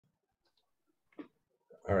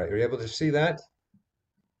All right, are you able to see that?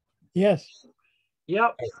 Yes.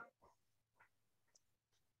 Yep.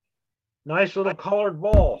 Nice little colored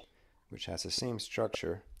ball. which has the same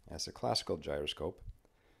structure as the classical gyroscope,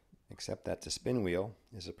 except that the spin wheel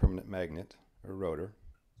is a permanent magnet or rotor.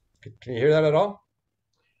 Can you hear that at all?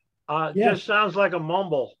 Yes. Just sounds like a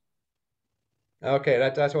mumble. Okay,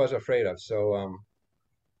 that's what I was afraid of. So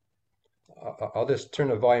I'll just turn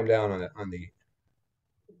the volume down on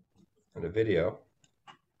the video.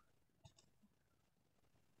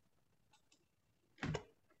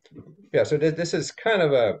 Yeah, so this is kind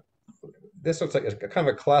of this looks like a kind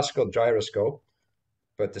of a classical gyroscope,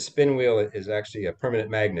 but the spin wheel is actually a permanent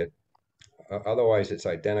magnet. Otherwise, it's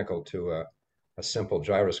identical to a simple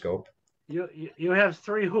gyroscope. You have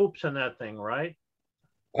three hoops in that thing, right?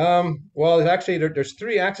 Well, actually, there's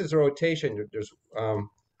three axes of rotation. There's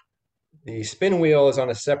the spin wheel is on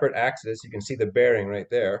a separate axis. You can see the bearing right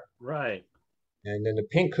there. Right. And then the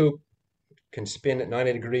pink hoop can spin at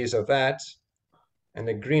 90 degrees of that. And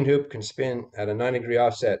the green hoop can spin at a 90-degree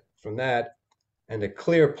offset from that. And the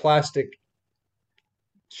clear plastic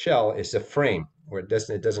shell is the frame where it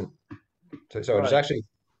doesn't so Right. there's actually,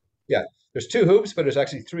 yeah, there's two hoops, but there's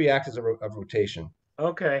actually three axes of rotation.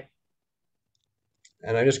 Okay.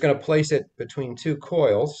 And I'm just going to place it between two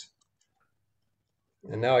coils.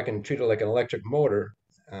 And now I can treat it like an electric motor.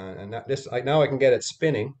 And now I can get it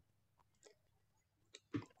spinning.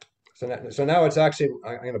 So now it's actually,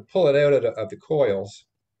 I'm going to pull it out of the coils.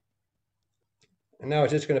 And now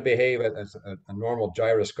it's just going to behave as a normal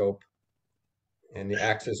gyroscope. And the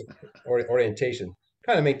axis orientation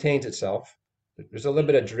kind of maintains itself. There's a little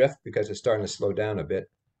bit of drift because it's starting to slow down a bit.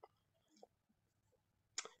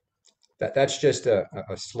 That's just a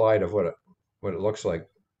slide of what it looks like.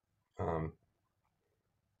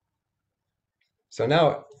 So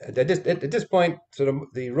now at this point, so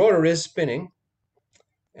the rotor is spinning,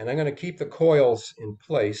 and I'm going to keep the coils in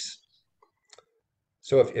place.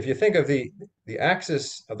 So if you think of the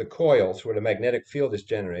axis of the coils where the magnetic field is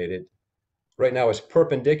generated, right now is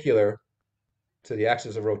perpendicular to the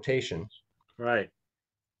axis of rotation. Right.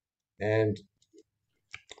 And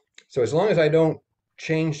so as long as I don't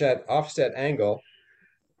change that offset angle,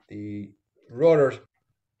 the rotor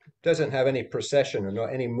doesn't have any precession or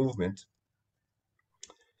any movement.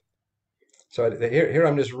 So here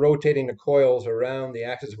I'm just rotating the coils around the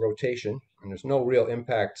axis of rotation, and there's no real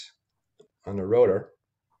impact on the rotor.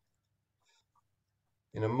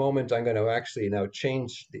 In a moment, I'm going to actually now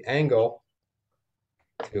change the angle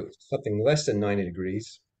to something less than 90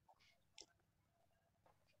 degrees.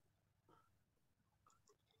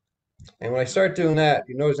 And when I start doing that,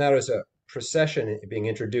 you notice now there's a precession being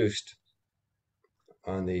introduced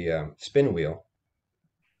on the spin wheel.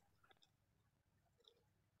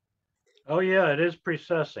 Oh yeah, it is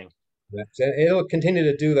precessing. And it'll continue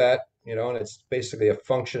to do that, and it's basically a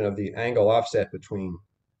function of the angle offset between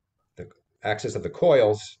the axis of the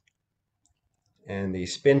coils and the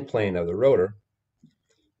spin plane of the rotor.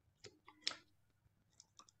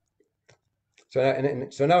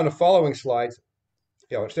 So now in the following slides,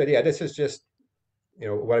 this is just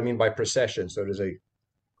what I mean by precession. So there's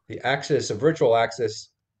the axis, a virtual axis,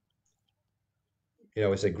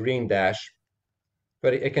 is a green dash,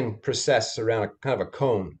 but it can precess around a kind of a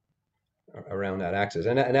cone around that axis,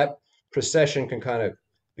 and that precession can kind of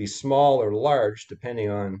be small or large depending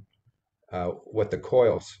on what the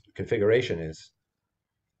coil's configuration is.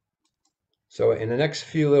 So in the next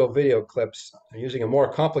few little video clips, I'm using a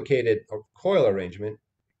more complicated coil arrangement.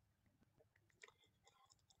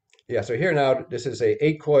 Yeah, so here now, this is a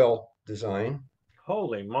 8-coil design.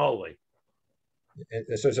 Holy moly. And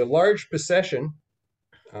so there's a large precession.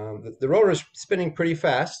 The rotor is spinning pretty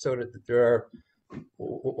fast, so that there are,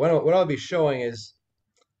 what I'll be showing is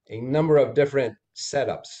a number of different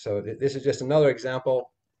setups. So this is just another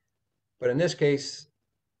example, but in this case,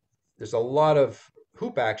 there's a lot of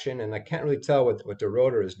hoop action, and I can't really tell what the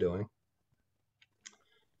rotor is doing.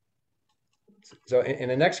 So in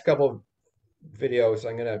the next couple of videos,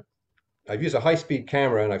 I've used a high-speed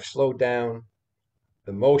camera, and I've slowed down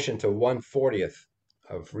the motion to 1/40th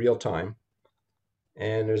of real time.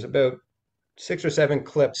 And there's about 6 or 7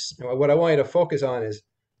 clips. What I want you to focus on is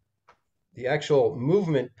the actual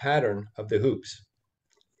movement pattern of the hoops,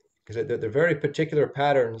 because they're very particular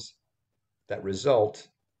patterns that result,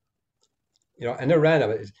 and they're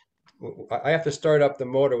random. I have to start up the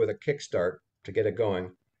motor with a kickstart to get it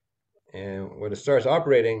going. And when it starts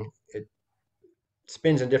operating, it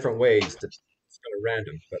spins in different ways. It's kind of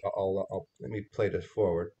random, but let me play this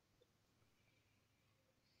forward.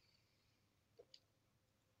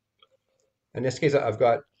 In this case, I've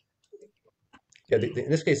got, in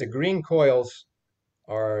this case, the green coils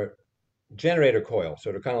are generator coils.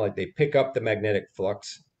 So they're kind of like they pick up the magnetic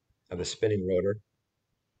flux of the spinning rotor.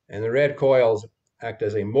 And the red coils act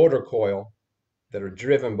as a motor coil that are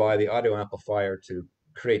driven by the audio amplifier to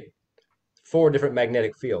create 4 different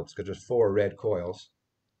magnetic fields because there's 4 red coils.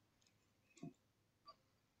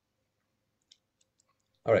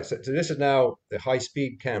 All right, so this is now the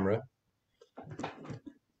high-speed camera.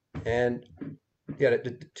 And yeah,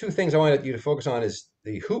 the 2 things I wanted you to focus on is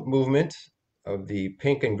the hoop movement of the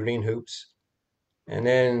pink and green hoops, and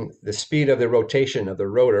then the speed of the rotation of the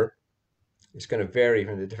rotor. It's going to vary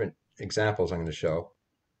from the different examples I'm going to show.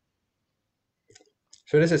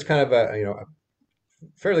 So this is kind of a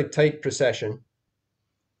fairly tight precession,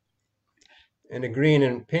 and the green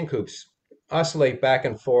and pink hoops oscillate back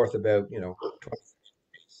and forth about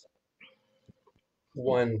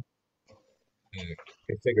 1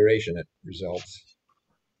 configuration that results.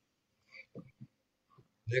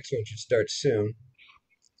 Next one should start soon.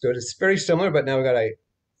 So it's very similar, but now we've got a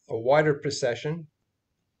wider precession.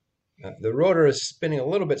 The rotor is spinning a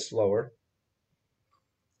little bit slower,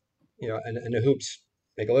 and the hoops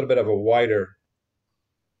make a little bit of a wider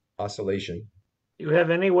oscillation. You have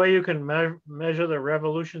any way you can measure the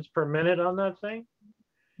revolutions per minute on that thing?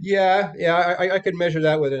 Yeah, I could measure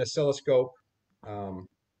that with an oscilloscope. Or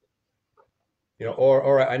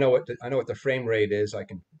I know what the frame rate is. I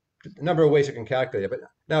can a number of ways I can calculate it. But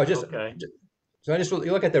now just Okay. so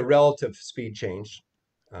you look at the relative speed change,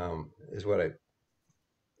 is what I.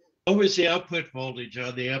 What was the output voltage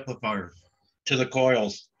on the amplifier to the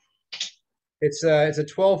coils? It's a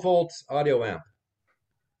 12-volt audio amp.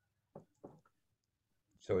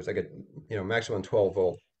 So it's like a maximum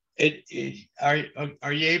 12-volt.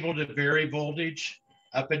 Are you able to vary voltage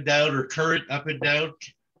up and down or current up and down?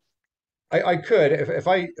 I could if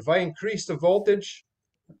I increase the voltage,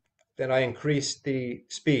 then I increase the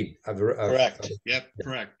speed of the. Correct. Yep.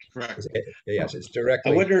 Correct. Yes, it's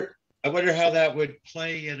directly. I wonder how that would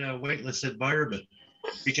play in a weightless environment,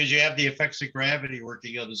 because you have the effects of gravity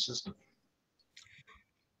working on the system.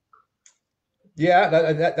 Yeah,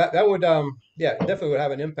 that would definitely would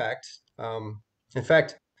have an impact. In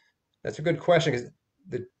fact, that's a good question, because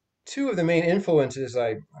the 2 of the main influences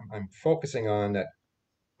I'm focusing on that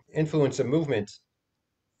influence the movement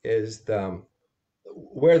is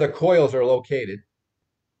where the coils are located,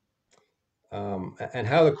 and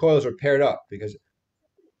how the coils are paired up, because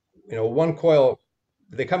one coil,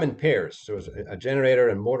 they come in pairs, so it's a generator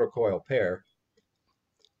and motor coil pair.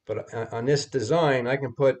 But on this design, I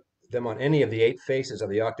can put them on any of the 8 faces of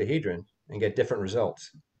the octahedron and get different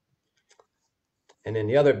results. And then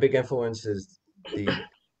the other big influence is the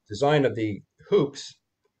design of the hoops,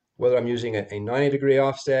 whether I'm using a 90-degree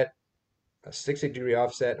offset, a 60-degree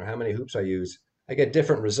offset, or how many hoops I use, I get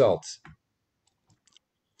different results.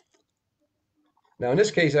 Now in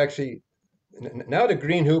this case, actually, now the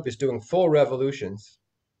green hoop is doing full revolutions,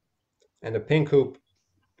 and the pink hoop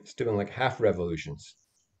is doing like half revolutions.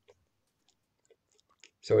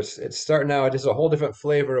 So it's starting now. It is a whole different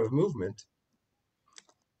flavor of movement.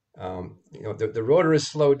 The rotor is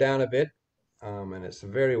slowed down a bit, and it's a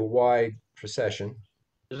very wide precession.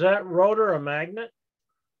 Is that rotor a magnet?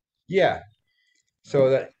 Yeah. So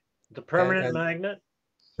Okay. that The permanent and magnet?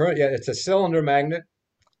 yeah, it's a cylinder magnet,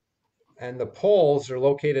 and the poles are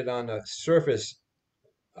located on the surface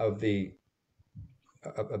of the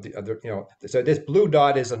So this blue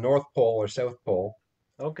dot is a north pole or south pole.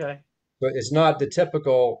 Okay. But it's not the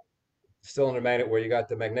typical cylinder magnet where you got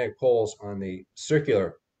the magnetic poles on the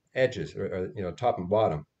circular edges, or top and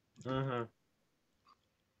bottom. Mm-hmm.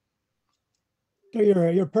 So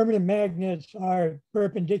your permanent magnets are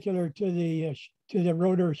perpendicular to the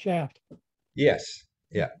rotor shaft. Yes.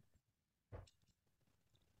 Yeah.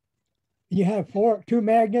 You have 2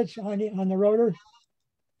 magnets on the rotor.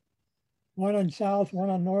 One on south, one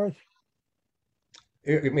on north.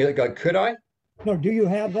 You mean, like, could I? No, do you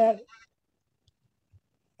have that?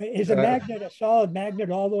 Is a magnet a solid magnet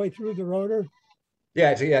all the way through the rotor?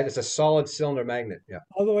 Yeah, it's a solid cylinder magnet. Yeah.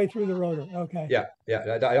 All the way through the rotor. Okay. Yeah.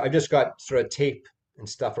 I just got sort of tape and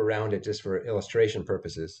stuff around it just for illustration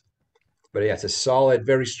purposes. But yeah, it's a solid,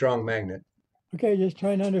 very strong magnet. Okay, just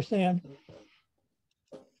trying to understand.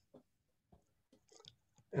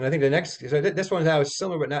 And I think this one now is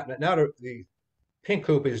similar, but now the pink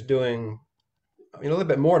hoop is doing a little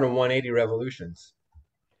bit more than 180 revolutions.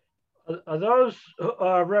 Are those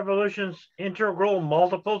revolutions integral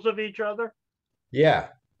multiples of each other? Yeah.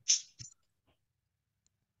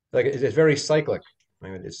 Like it's very cyclic. I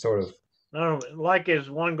mean, it's sort of. No, like is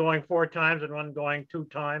one going 4 times and one going 2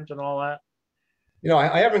 times and all that?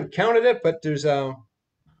 I haven't counted it, but there's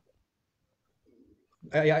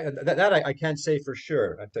I can't say for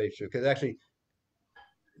sure. I'll tell you true, because actually,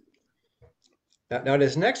 now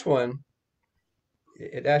this next one,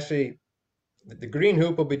 it actually, the green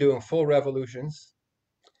hoop will be doing full revolutions,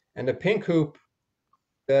 and the pink hoop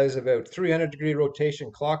does about 300-degree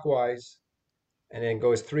rotation clockwise, and then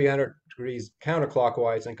goes 300 degrees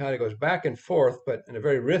counterclockwise, and kind of goes back and forth, but in a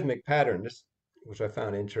very rhythmic pattern, which I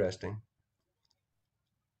found interesting.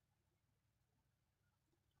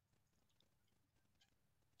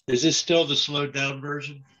 Is this still the slowed down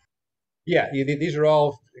version? Yeah, these are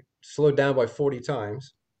all slowed down by 40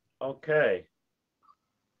 times. Okay.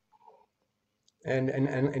 And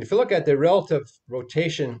if you look at the relative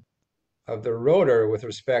rotation of the rotor with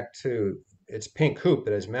respect to its pink hoop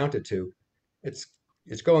that is mounted to, it's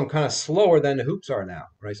it's going kind of slower than the hoops are now,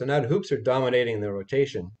 right? So now the hoops are dominating the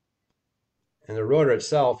rotation, and the rotor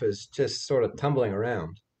itself is just sort of tumbling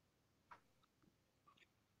around.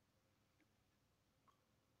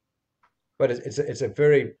 But it's a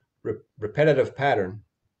very repetitive pattern.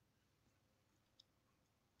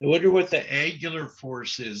 I wonder what the angular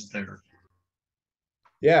force is there.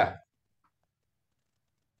 Yeah.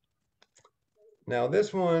 Now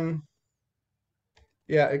this one,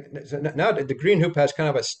 yeah. So now the green hoop has kind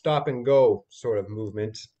of a stop and go sort of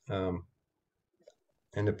movement, and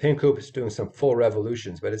the pink hoop is doing some full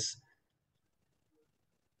revolutions. But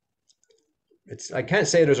it's I can't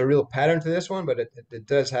say there's a real pattern to this one, but it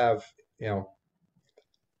does have, again,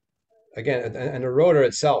 and the rotor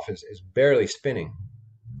itself is barely spinning.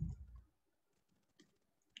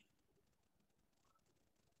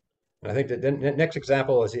 And I think that the next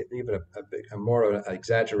example is even a more of an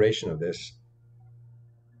exaggeration of this.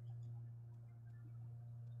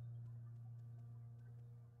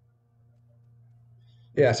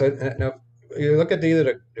 Yeah, so now you look at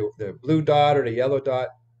either the blue dot or the yellow dot.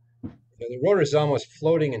 The rotor is almost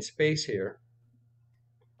floating in space here.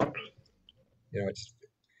 It's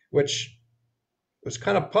which was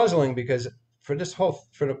kind of puzzling because for this whole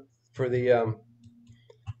for the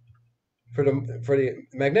for the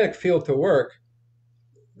magnetic field to work,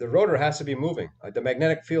 the rotor has to be moving. Like the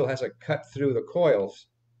magnetic field has to cut through the coils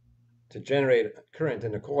to generate current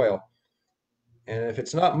in the coil, and if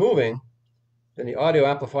it's not moving, then the audio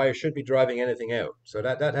amplifier should be driving anything out. So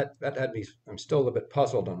that had me. I'm still a little bit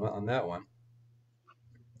puzzled on that one.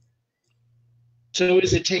 So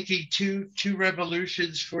is it taking two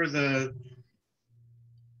revolutions for the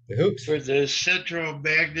hoops? For the central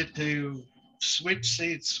magnet to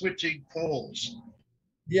switching poles?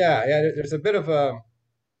 Yeah. There's a bit of a.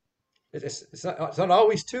 It's not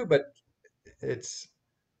always two, but it's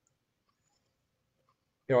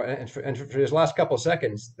and for this last couple of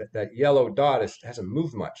seconds, that yellow dot hasn't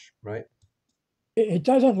moved much, right? It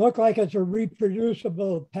doesn't look like it's a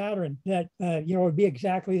reproducible pattern that would be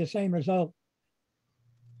exactly the same result.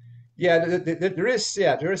 Yeah, there is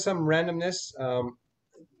some randomness.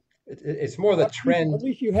 It's more the trend. At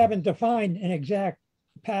least you haven't defined an exact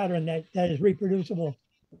pattern that is reproducible.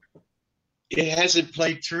 It hasn't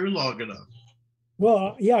played through long enough.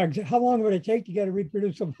 Well, yeah. How long would it take to get a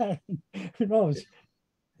reproducible pattern? Who knows?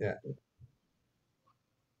 Yeah.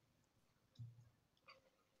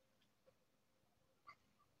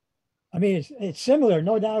 I mean, it's similar,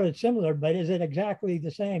 no doubt it's similar, but is it exactly the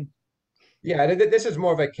same? Yeah, this is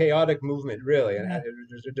more of a chaotic movement, really, and Yeah.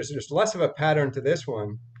 there's less of a pattern to this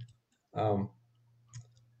one. Let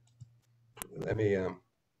me,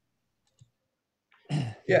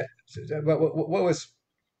 yeah. But what was,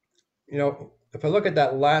 if I look at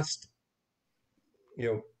that last,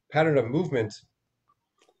 pattern of movement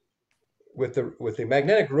with the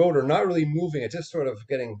magnetic rotor not really moving, it's just sort of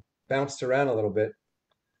getting bounced around a little bit.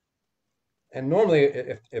 And normally,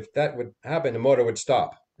 if that would happen, the motor would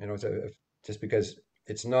stop. Just because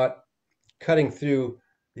it's not cutting through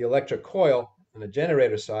the electric coil on the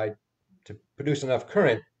generator side to produce enough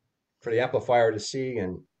current for the amplifier to see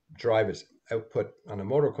and drive its output on the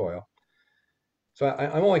motor coil. So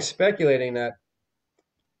I'm only speculating that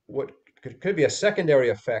what could be a secondary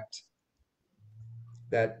effect,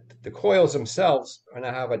 that the coils themselves are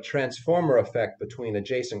going to have a transformer effect between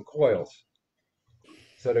adjacent coils.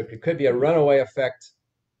 So there could be a runaway effect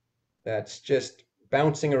that's just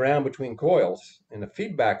bouncing around between coils in a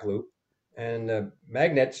feedback loop, and the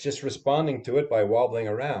magnet's just responding to it by wobbling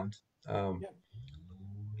around. And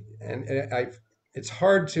it's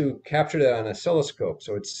hard to capture that on an oscilloscope,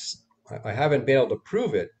 so I haven't been able to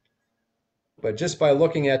prove it. But just by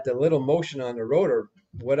looking at the little motion on the rotor,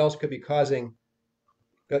 what else could be causing?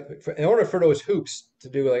 In order for those hoops to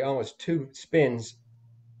do like almost 2 spins,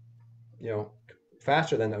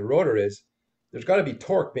 faster than the rotor is, there's got to be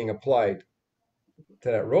torque being applied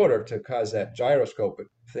to that rotor to cause that gyroscopic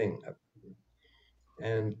thing.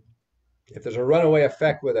 And if there's a runaway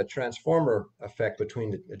effect with a transformer effect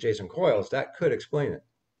between the adjacent coils, that could explain it.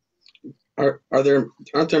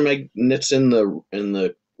 Aren't there magnets in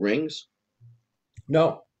the rings?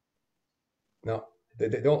 No, no.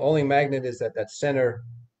 The only magnet is that center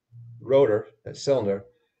rotor, that cylinder.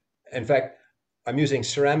 In fact, I'm using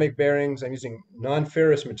ceramic bearings. I'm using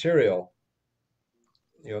non-ferrous material.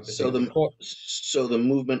 You know, So the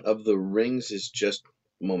movement of the rings is just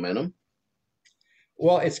momentum?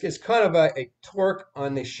 well, it's kind of a torque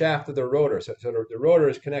on the shaft of the rotor. So the rotor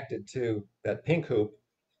is connected to that pink hoop,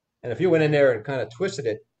 and if you went in there and kind of twisted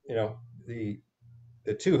it, you know, the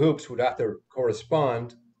two hoops would have to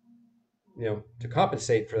correspond, you know, to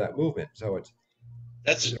compensate for that movement. So it's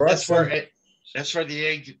That's there are some, that's where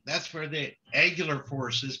the angular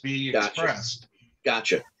force is being Gotcha. expressed.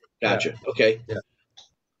 Gotcha. Okay. Yeah.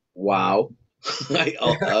 Wow.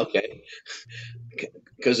 Okay.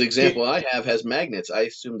 Because the example I have has magnets. I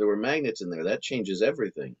assume there were magnets in there. That changes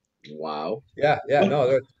everything. Wow. yeah,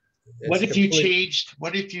 no. What if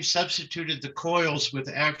you substituted the coils with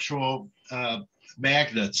actual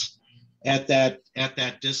magnets at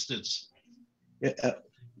that distance?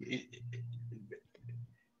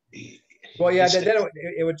 Well, yeah, then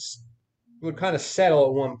it would kind of settle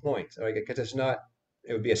at one point, because it's not.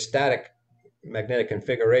 It would be a static magnetic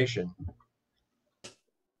configuration,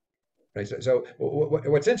 right? So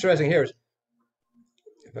what's interesting here is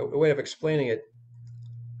a way of explaining it.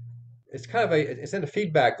 It's kind of it's in a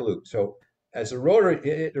feedback loop. So as the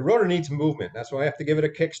rotor needs movement. That's why I have to give it a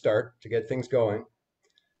kickstart to get things going.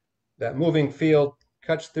 That moving field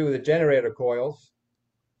cuts through the generator coils,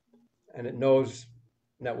 and it knows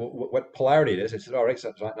now what polarity it is. It says, all right,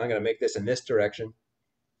 so I'm going to make this in this direction.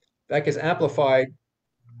 That gets amplified,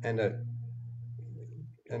 and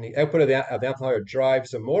the output of the amplifier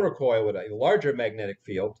drives the motor coil with a larger magnetic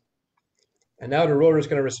field. And now the rotor is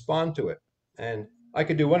going to respond to it. And I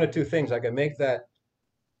could do one of two things. I can make that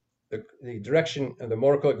the direction of the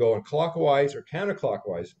motor coil go in clockwise or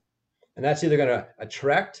counterclockwise. And that's either going to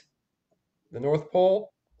attract the North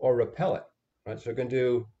Pole or repel it, right? So it can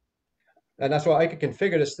do, and that's why I could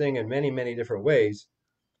configure this thing in many, many different ways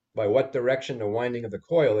by what direction the winding of the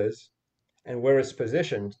coil is and where it's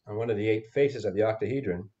positioned on one of the 8 faces of the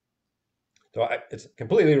octahedron. So it's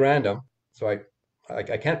completely random. So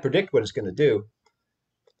I can't predict what it's going to do,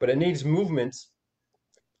 but it needs movements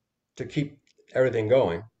to keep everything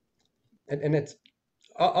going. And it's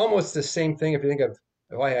almost the same thing if you think of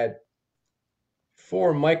if I had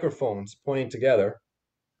 4 microphones pointing together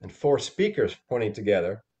and 4 speakers pointing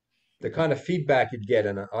together, the kind of feedback you'd get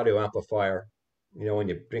in an audio amplifier, you know, when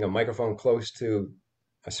you bring a microphone close to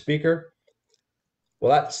a speaker.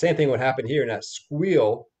 Well, that same thing would happen here, and that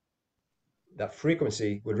squeal, that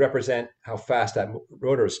frequency would represent how fast that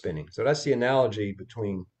rotor is spinning. So that's the analogy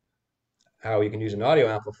between how you can use an audio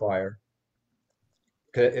amplifier.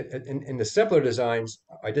 In the simpler designs,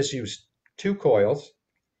 I just use 2 coils.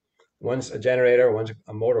 One's a generator, one's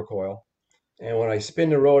a motor coil. And when I spin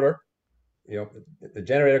the rotor, you know, the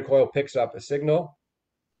generator coil picks up a signal.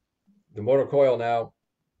 The motor coil now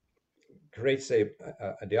creates the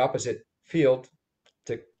opposite field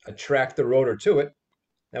to attract the rotor to it.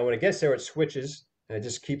 Now, when it gets there, it switches, and it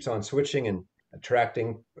just keeps on switching and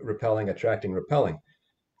attracting, repelling, attracting, repelling.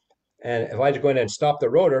 And if I just go in and stop the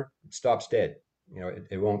rotor, it stops dead. You know,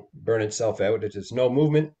 it won't burn itself out. It's just no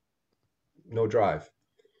movement, no drive.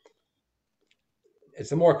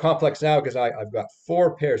 It's a more complex now because I've got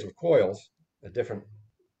 4 pairs of coils at different,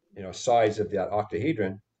 you know, sides of that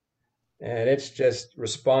octahedron, and it's just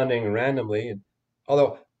responding randomly. And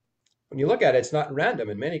although when you look at it, it's not random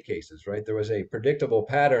in many cases, right? There was a predictable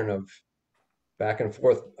pattern of back and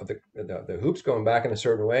forth of the hoops going back in a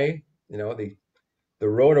certain way. You know, the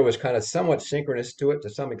rotor was kind of somewhat synchronous to it to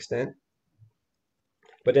some extent.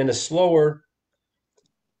 But then the slower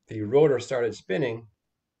the rotor started spinning,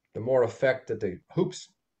 the more effect that the hoops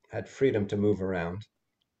had freedom to move around.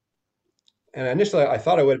 And initially, I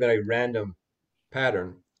thought it would have been a random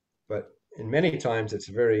pattern, but in many times it's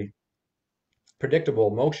a very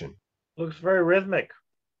predictable motion. Looks very rhythmic.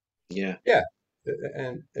 Yeah. Yeah,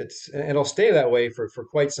 and it'll stay that way for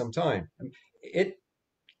quite some time. It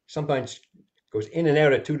sometimes goes in and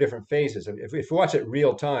out of 2 different phases. If you watch it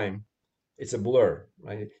real time, it's a blur,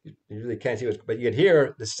 right? You really can't see it, but you could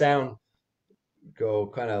hear the sound go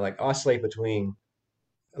kind of like oscillate between,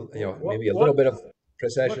 you know, maybe a little bit of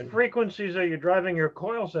precession. What frequencies are you driving your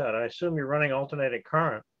coils at? I assume you're running alternating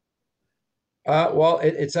current. Well,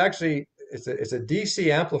 it's actually it's a DC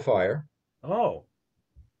amplifier. Oh,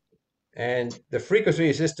 And the frequency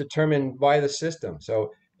is just determined by the system.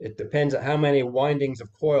 So it depends on how many windings of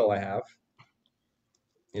coil I have,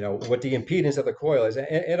 what the impedance of the coil is.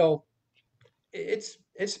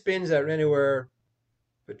 It spins at anywhere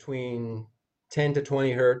between 10 to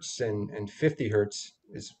 20 hertz and 50 hertz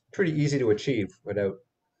is pretty easy to achieve without,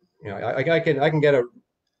 I can get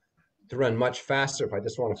to run much faster if I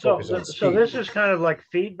just want to So, focus on so speed. this is kind of like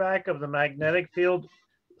feedback of the magnetic field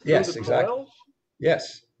through Yes, the exactly. coils?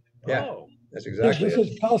 Yes. Yeah, Oh, that's This, exactly this it.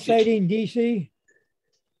 is pulsating DC.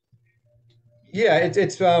 Yeah,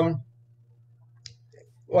 it's well,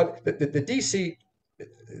 the DC,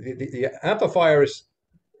 the amplifier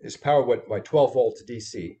is powered by 12 volts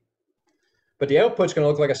DC, but the output's going to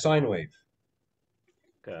look like a sine wave.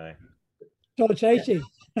 okay. So it's AC.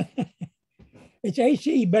 It's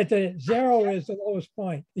AC, but the zero is the lowest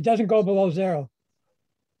point. It doesn't go below zero.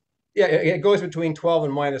 Yeah, it goes between 12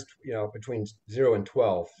 and minus, between 0 and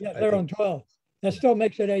 12. Yeah, I 0 think. and 12. That still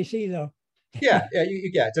makes it AC though. Yeah,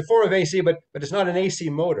 it's a form of AC, but it's not an AC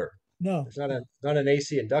motor. No. It's not an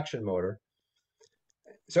AC induction motor.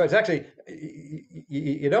 So it's actually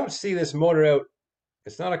you don't see this motor out.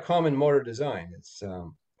 It's not a common motor design. It's I'd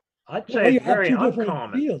Well, say you it's have very two different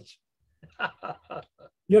uncommon. fields.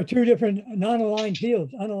 You have two different non-aligned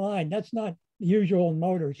fields, unaligned. That's not usual in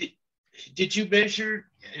motors. Did you measure,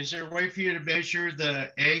 is there a way for you to measure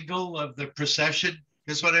the angle of the precession?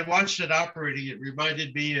 Because when I watched it operating, it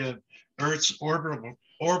reminded me of Earth's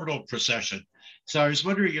orbital precession. So I was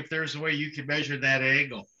wondering if there's a way you can measure that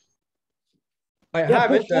angle. I Yeah, put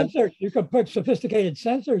haven't done. sensors. You could put sophisticated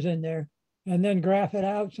sensors in there and then graph it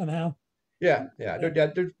out somehow. Yeah.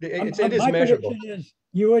 It is My measurable. prediction is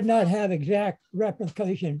you would not have exact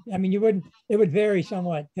replication. I mean, it would vary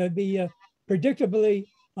somewhat. It would be predictably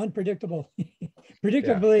unpredictable,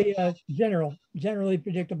 predictably generally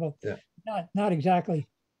predictable. Yeah. Not exactly.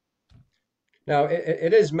 Now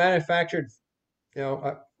it is manufactured,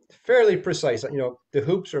 fairly precise. The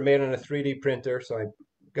hoops are made on a 3D printer, so I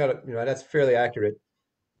got it. That's fairly accurate.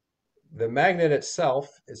 The magnet itself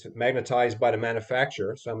is magnetized by the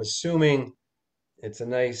manufacturer, so I'm assuming it's a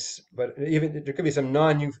nice, but even there could be some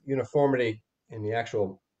non-uniformity in the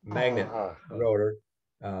actual magnet rotor.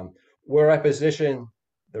 Where I position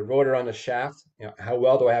the rotor on the shaft, how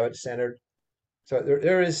well do I have it centered? So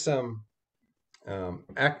there is some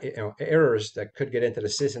errors that could get into the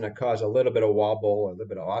system that cause a little bit of wobble or a little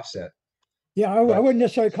bit of offset. Yeah, I wouldn't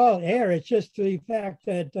necessarily call it air. It's just the fact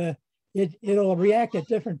that it'll react at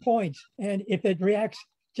different points, and if it reacts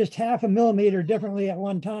just half a millimeter differently at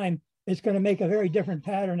one time, it's going to make a very different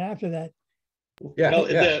pattern after that. Yeah,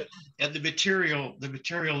 Well, yeah. and the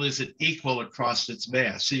material isn't equal across its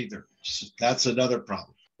mass either. So that's another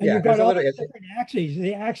problem. And Yeah, you've got there's a all little- the different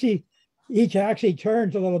axes. Each axis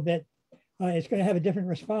turns a little bit. It's going to have a different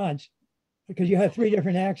response because you have three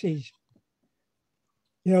different axes.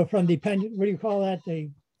 From the what do you call that? The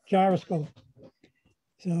gyroscope.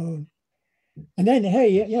 So, and then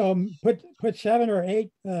hey, put 7 or 8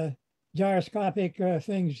 gyroscopic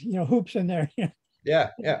things, hoops in there. Yeah.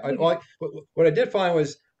 What I did find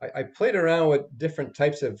was I played around with different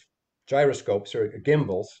types of gyroscopes or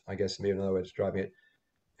gimbals, I guess maybe another way of describing it.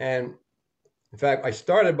 And in fact, I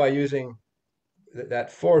started by using that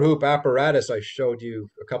 4-hoop apparatus I showed you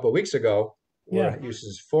a couple of weeks ago, where it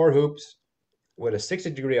uses 4 hoops with a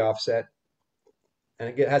 60-degree offset,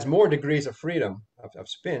 and it has more degrees of freedom of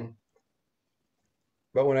spin.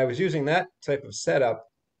 But when I was using that type of setup,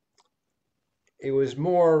 it would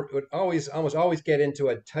almost always get into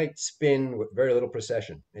a tight spin with very little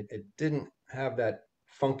precession. It didn't have that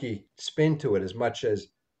funky spin to it as much as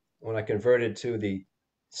when I converted to the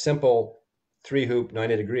simple 3-hoop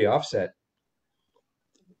 90-degree offset.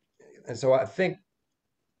 And so I think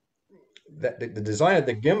that the design of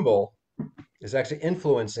the gimbal is actually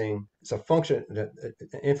influencing, it's a function that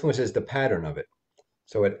influences the pattern of it.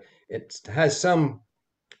 So it has some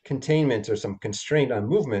containment or some constraint on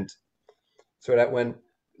movement, so that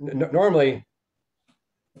normally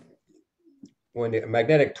when the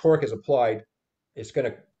magnetic torque is applied, it's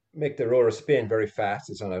going to make the rotor spin very fast.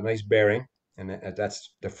 It's on a nice bearing, and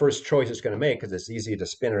that's the first choice it's going to make because it's easy to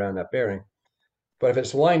spin around that bearing. But if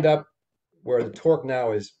it's lined up where the torque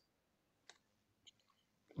now is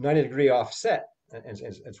 90-degree offset and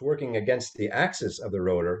it's working against the axis of the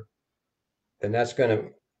rotor, then that's going to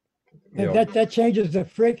that changes the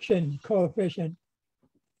friction coefficient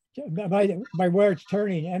by where it's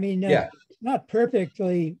turning. I mean, it's not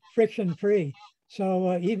perfectly friction free. So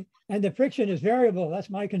and the friction is variable. That's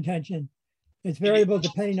my contention. It's variable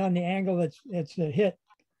depending on the angle it's hit.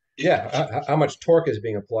 Yeah, how much torque is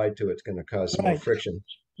being applied to it's going to cause some more friction.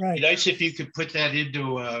 Right. nice if you could put that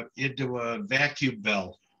into a vacuum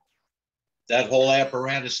bell. That whole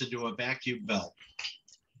apparatus into a vacuum bell.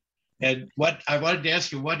 And what I wanted to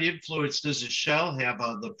ask you, what influence does a shell have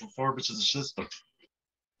on the performance of the system?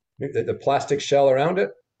 The plastic shell around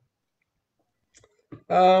it.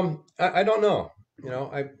 I don't know. You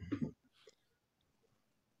know,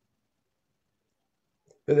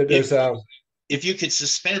 there's If you could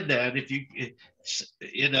suspend that, if you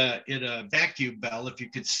in a vacuum bell, if you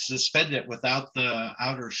could suspend it without the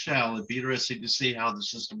outer shell, it'd be interesting to see how the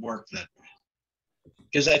system worked then.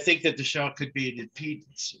 Because I think that the shell could be an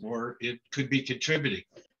impedance, or it could be contributing.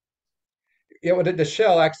 yeah, well, the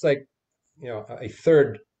shell acts like, you know, a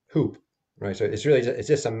third hoop, right? So it's really it's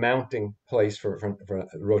just a mounting place for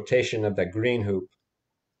rotation of that green hoop.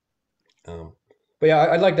 But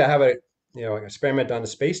yeah, I'd like to have a, you know, experiment on the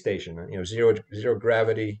space station. You know, zero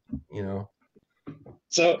gravity. You know.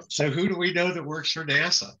 So who do we know that works for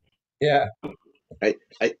NASA? Yeah. I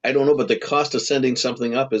don't know, but the cost of sending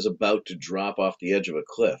something up is about to drop off the edge of a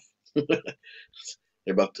cliff.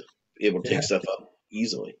 They're about to be able to take stuff up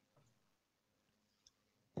easily.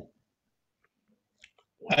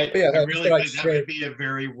 I Yeah, that's really what I'd think that say. would be a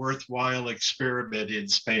very worthwhile experiment in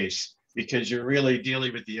space, because you're really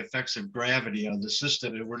dealing with the effects of gravity on the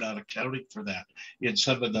system, and we're not accounting for that in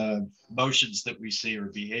some of the motions that we see or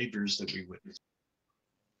behaviors that we witness.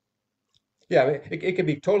 Yeah, I mean, it can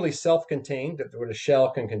be totally self-contained, where the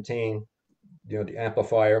shell can contain, you know, the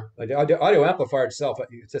amplifier. Like the audio amplifier itself,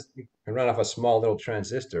 it's just, you can run off a small little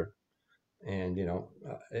transistor, and you know,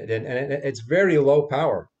 it's very low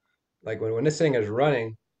power. Like when this thing is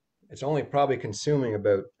running, it's only probably consuming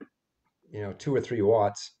about, you know, 2 or 3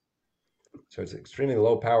 watts. So it's extremely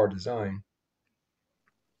low power design.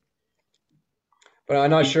 But I'm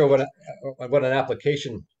not sure what an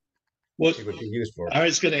application Well, it would be used for. I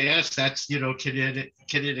was going to ask, that's, you know, can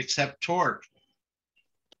it accept torque?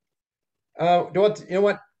 You know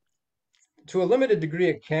what? To a limited degree,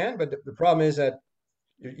 it can, but the problem is that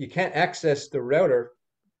you can't access the router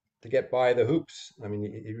to get by the hoops. I mean,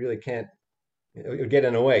 you really can't. It would get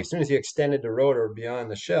in the way. As soon as you extended the rotor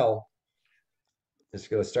beyond the shell, it's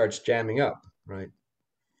going to start jamming up, right?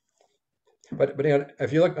 But you know,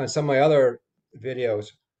 if you look on some of my other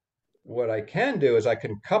videos, what I can do is I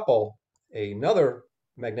can couple another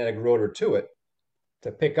magnetic rotor to it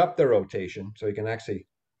to pick up the rotation, so you can actually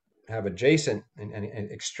have adjacent and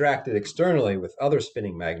extract it externally with other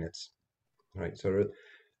spinning magnets, right? So,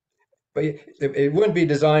 but it wouldn't be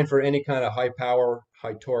designed for any kind of high power,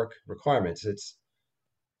 high torque requirements. It's,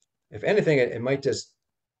 if anything, it might just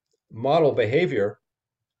model behavior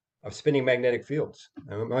of spinning magnetic fields.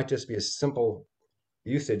 And it might just be a simple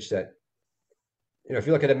usage that, you know, if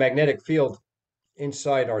you look at a magnetic field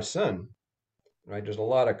inside our sun, right, there's a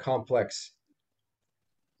lot of complex,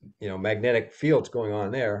 you know, magnetic fields going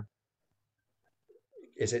on there.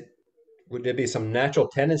 Would there be some natural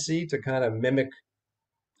tendency to kind of mimic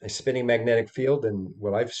a spinning magnetic field? And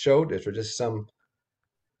what I've showed is there just some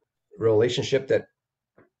relationship that,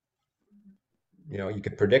 you know, you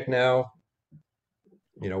could predict now,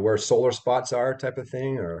 you know, where solar spots are, type of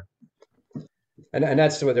thing? Or and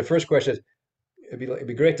that's what the first question is. It'd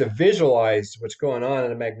be great to visualize what's going on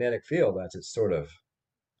in a magnetic field as it's sort of,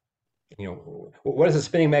 you know, what does a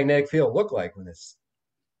spinning magnetic field look like when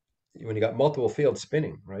you got multiple fields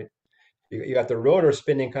spinning, right? You got the rotor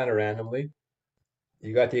spinning kind of randomly.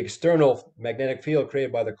 You got the external magnetic field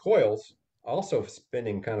created by the coils also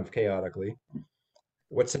spinning kind of chaotically.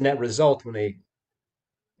 What's the net result when they,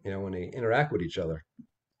 you know, when they interact with each other?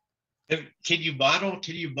 Can you model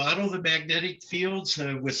the magnetic fields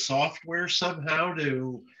with software somehow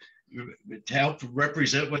to help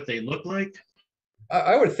represent what they look like?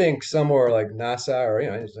 I would think somewhere like NASA, or, you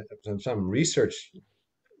know, some research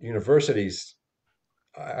universities,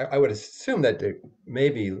 I would assume that they may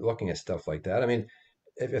be looking at stuff like that. I mean,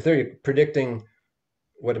 if they're predicting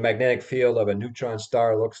what a magnetic field of a neutron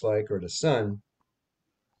star looks like, or the sun,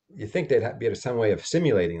 you think they'd be some way of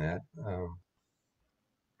simulating that.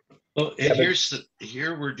 Well, Yeah, and but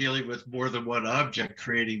here we're dealing with more than one object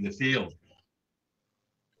creating the field.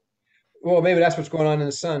 well, maybe that's what's going on in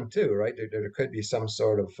the sun too, right? There could be some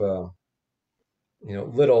sort of, you know,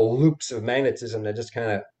 little loops of magnetism that just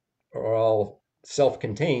kind of are all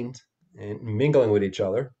self-contained and mingling with each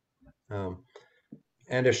other. Um,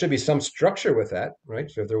 and there should be some structure with that, right?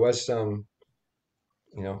 So if there was some,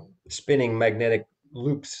 you know, spinning magnetic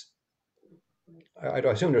loops, I'd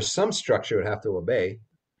assume there's some structure it would have to obey.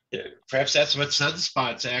 Perhaps that's what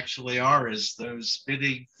sunspots actually are, is those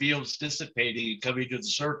spinning fields dissipating and coming to the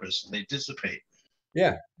surface, and they dissipate.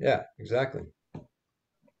 Yeah, exactly.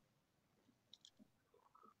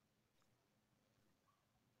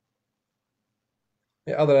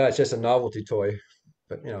 Other than that, it's just a novelty toy.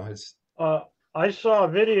 But it's I saw a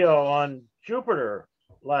video on Jupiter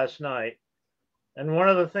last night, and one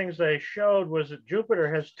of the things they showed was that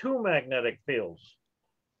Jupiter has two magnetic fields,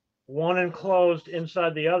 one enclosed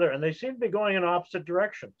inside the other, and they seem to be going in opposite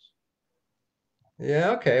directions.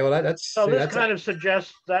 yeah, okay. Well, So this that's kind of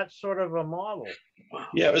suggests that sort of a model.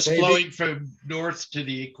 Yeah, it was maybe. flowing from north to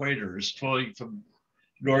the equator. It's flowing from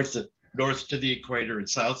north to the equator and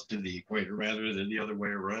south to the equator rather than the other way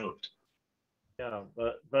around. Yeah,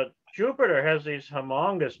 but Jupiter has these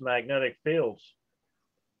humongous magnetic fields,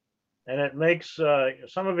 and it makes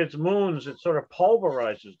some of its moons. It sort of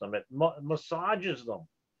pulverizes them. It massages them.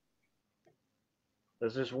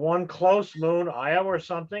 There's this one close moon, Io or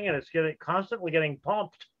something, and it's constantly getting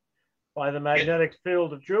pumped by the magnetic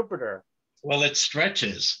field of Jupiter. Well, it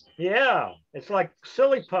stretches. Yeah, it's like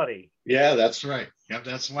silly putty. Yeah, that's right. Yeah,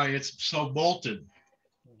 that's why it's so molten.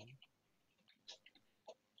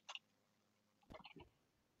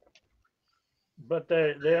 But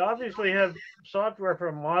they obviously have software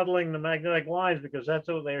for modeling the magnetic lines, because that's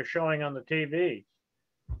what they are showing on the TV.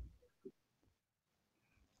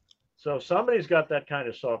 So somebody's got that kind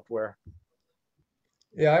of software.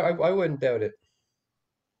 Yeah, I wouldn't doubt it.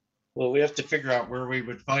 Well, we have to figure out where we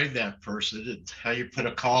would find that person and how you put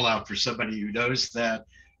a call out for somebody who knows that,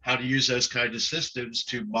 how to use those kind of systems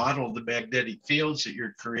to model the magnetic fields that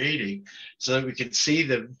you're creating so that we can see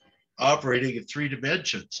them operating in 3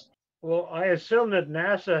 dimensions. Well, I assume that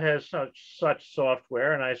NASA has such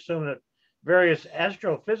software, and I assume that various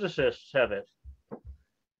astrophysicists have it.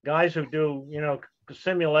 Guys who do,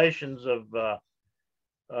 simulations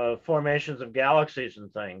of formations of galaxies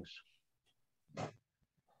and things.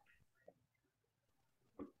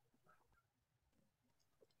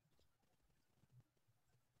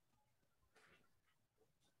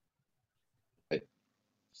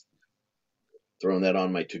 Throwing that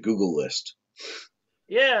on my to Google list.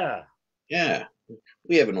 Yeah. Yeah,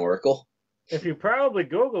 we have an Oracle. If you probably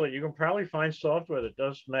Google it, you can probably find software that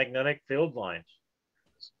does magnetic field lines.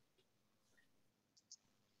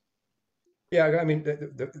 Yeah, I mean,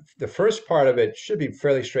 the first part of it should be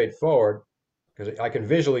fairly straightforward because I can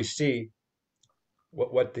visually see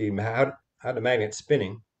what how the magnet's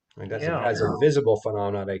spinning. I mean, Yeah. as a visible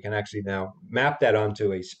phenomenon, I can actually now map that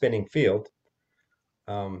onto a spinning field.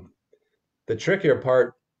 The trickier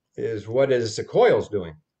part is what is the coils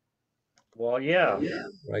doing? Well, yeah.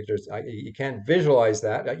 Right? You can't visualize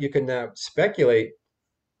that. You can speculate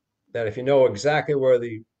that if you know exactly where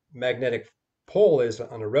the magnetic pole is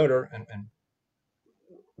on a rotor and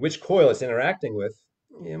which coil it's interacting with,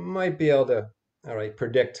 you might be able to, all right,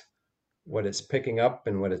 predict what it's picking up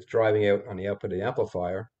and what it's driving out on the output of the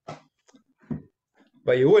amplifier.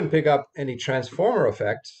 But you wouldn't pick up any transformer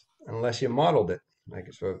effects unless you modeled it.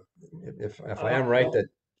 Like, so if I am right that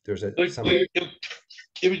there's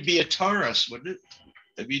It would be a torus, wouldn't it?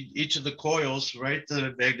 I mean, each of the coils, right?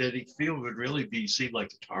 The magnetic field would really seem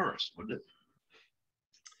like a torus, wouldn't it?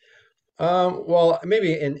 Well,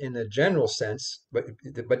 maybe in a general sense, but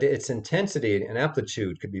its intensity and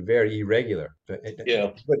amplitude could be very irregular.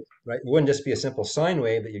 Yeah. Right? It wouldn't just be a simple sine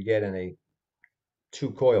wave that you get in a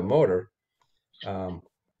 2-coil motor.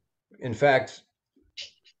 In fact,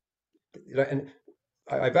 and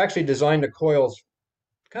I've actually designed the coils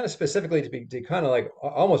kind of specifically to be kind of like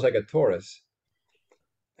almost like a torus.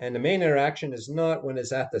 And the main interaction is not when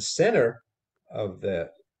it's at the center of the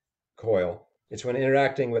coil, it's when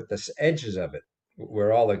interacting with the edges of it,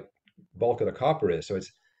 where all the bulk of the copper is. So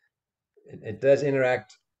it does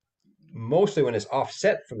interact mostly when it's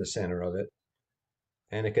offset from the center of it,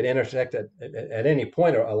 and it could intersect at any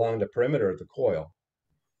point along the perimeter of the coil.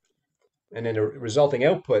 And then the resulting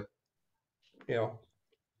output,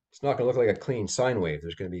 it's not going to look like a clean sine wave.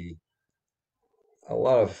 There's going to be a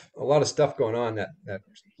lot of stuff going on that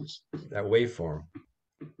waveform.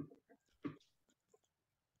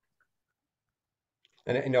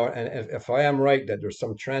 And and if I am right that there's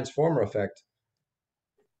some transformer effect,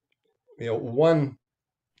 one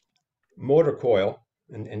motor coil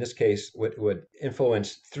in this case would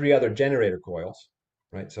influence 3 other generator coils,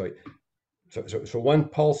 right? So one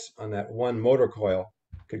pulse on that one motor coil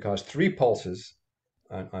could cause 3 pulses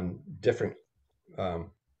on different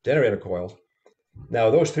generator coils. Now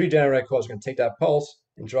those 3 generator coils are going to take that pulse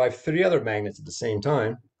and drive 3 other magnets at the same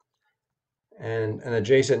time, and an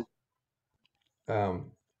adjacent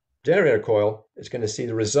generator coil is going to see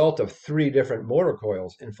the result of 3 different motor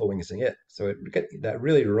coils influencing it. So it get that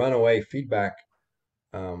really runaway feedback.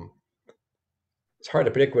 It's hard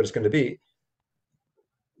to predict what it's going to be.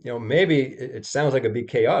 Maybe it sounds like it'd be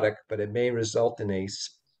chaotic, but it may result in a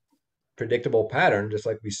predictable pattern, just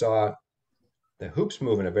like we saw the hoops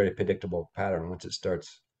move in a very predictable pattern once it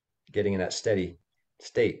starts getting in that steady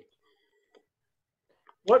state.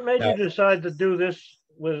 What made Now, you decide to do this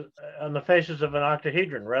with on the faces of an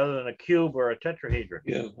octahedron rather than a cube or a tetrahedron?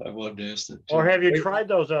 Yeah, I wanted to ask that too. Or have you tried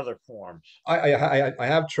those other forms? I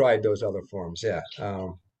have tried those other forms. Yeah.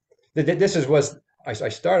 I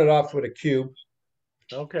started off with a cube,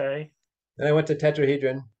 Okay. then I went to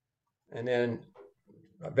tetrahedron, and then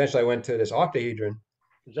eventually I went to this octahedron.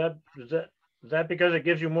 Is that because it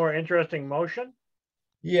gives you more interesting motion?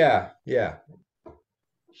 Yeah, yeah.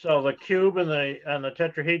 So the cube and the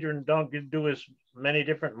tetrahedron don't do as many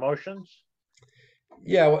different motions?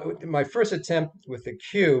 Yeah, my first attempt with the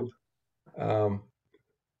cube, um,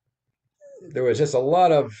 there was just a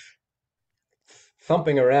lot of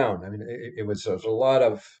thumping around. I mean, it was a lot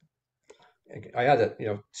of. I had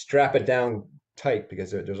to, strap it down tight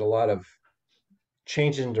because there's a lot of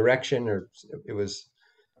change in direction, or it was.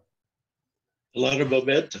 A lot of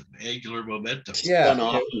momentum, angular momentum. Yeah, Spun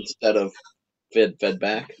off instead of fed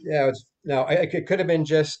back. yeah. Now it could have been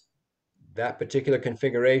just that particular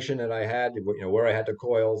configuration that I had, where I had the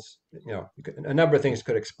coils. A number of things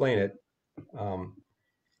could explain it. Um,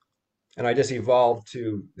 and I just evolved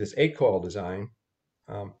to this 8-coil design.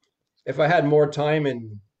 If I had more time,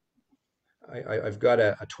 and I've got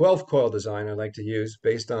a 12-coil design I like to use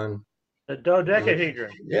based on The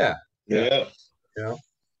dodecahedron. yeah, Yeah.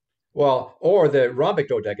 well, or the rhombic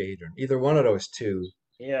dodecahedron. Either one of those two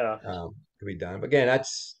Yeah. could be done. But again,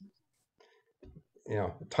 that's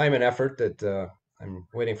time and effort that I'm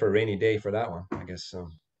waiting for a rainy day for that one, I guess.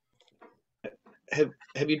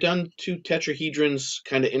 Have you done two tetrahedrons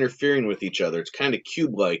kind of interfering with each other? It's kind of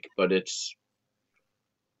cube-like, but it's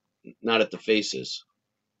not at the faces.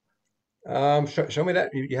 Show me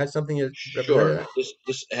that. You had something that represented Sure. that?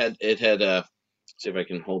 This had see if I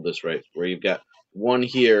can hold this right, where you've got one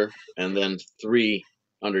here and then 3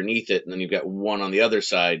 underneath it, and then you've got one on the other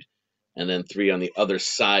side, and then 3 on the other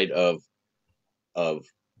side of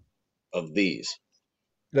these.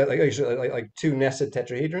 Like two nested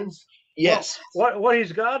tetrahedrons? Yes. Well, what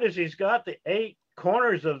he's got is he's got the 8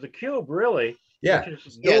 corners of the cube, really, Yeah. which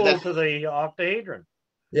is Yeah, dual to the octahedron.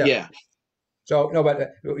 Yeah. So no, but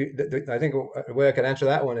I think the way I can answer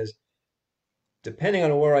that one is depending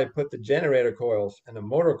on where I put the generator coils and the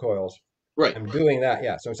motor coils, Right. I'm doing that.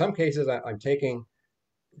 Yeah. So in some cases, I'm taking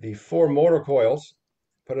the 4 motor coils,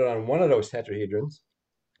 put it on one of those tetrahedrons,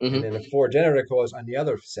 and then the 4 generator coils on the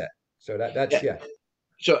other set. So that's yeah.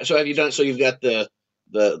 So have you done? So you've got the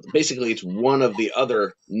basically it's one of the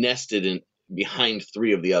other nested in behind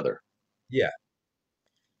 3 of the other. Yeah.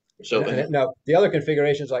 So now the other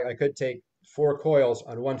configurations, like I could take 4 coils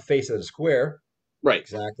on one face of the square. right.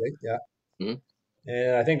 Exactly. Yeah. Mhm.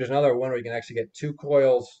 And I think there's another one where you can actually get 2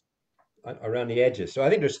 coils around the edges. So I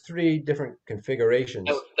think there's 3 different configurations.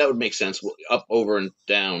 That would make sense. Up, over, and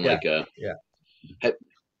down. Yeah. Like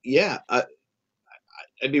yeah.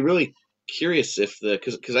 I'd be really curious if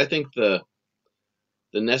because I think the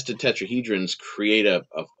nested tetrahedrons create a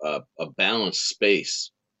balanced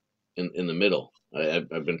space in the middle. I've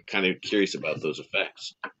been kind of curious about those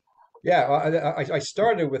effects. Yeah, I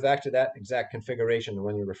started with actually that exact configuration, the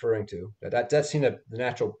one you're referring to. That seemed the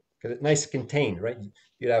natural, because it's nice contained, right?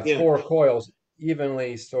 You'd have 4 coils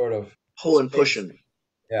evenly sort of Pull and spaced. pushing.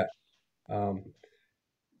 Yeah.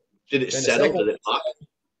 Did it Then settle? Did it lock?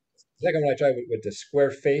 Second one I tried with the square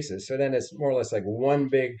faces. So then it's more or less like one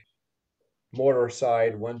big motor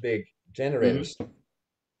side, one big generator side,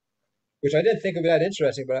 which I didn't think would be that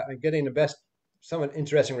interesting, but I'm getting somewhat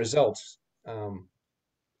interesting results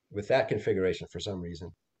with that configuration for some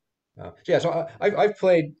reason. So I've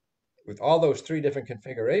played with all those 3 different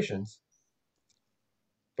configurations,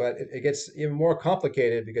 but it gets even more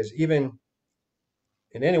complicated because even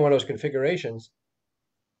in any one of those configurations,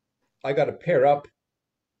 I got to pair up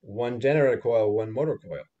one generator coil, one motor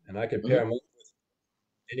coil, and I can pair them up with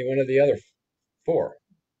any one of the other 4.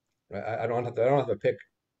 I don't have to pick.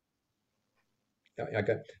 I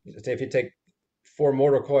got, say if you take 4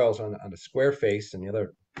 motor coils on the square face and the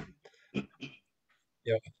other,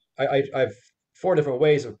 I've 4 different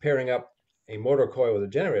ways of pairing up a motor coil with a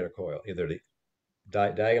generator coil, either the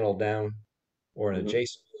diagonal down or an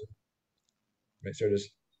adjacent. Right, so just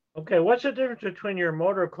Okay, what's the difference between your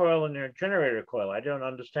motor coil and your generator coil? I don't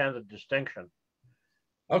understand the distinction.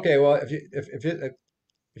 okay. Well, if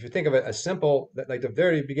you think of it as simple, like the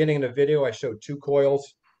very beginning of the video, I showed 2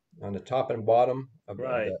 coils on the top and bottom of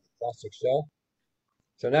the plastic shell.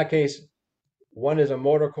 So in that case, one is a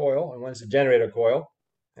motor coil and one's a generator coil,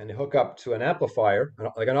 and they hook up to an amplifier,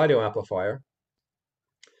 like an audio amplifier.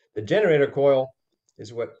 The generator coil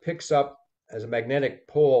is what picks up as a magnetic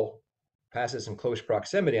pole passes in close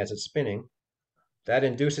proximity as it's spinning. That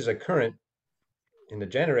induces a current in the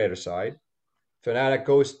generator side. So now that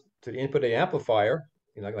goes to the input of the amplifier,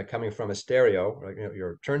 like coming from a stereo, like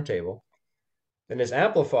your turntable. Then it's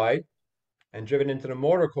amplified and driven into the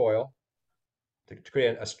motor coil to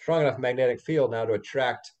create a strong enough magnetic field now to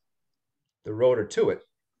attract the rotor to it.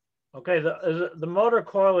 Okay, the motor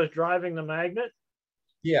coil is driving the magnet?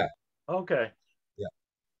 Yeah. Okay. Yeah.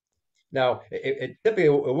 Now, it typically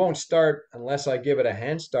it won't start unless I give it a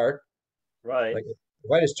hand start. Right. Like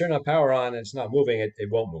if I just turn the power on and it's not moving, it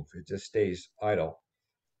won't move. It just stays idle.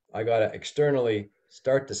 I got to externally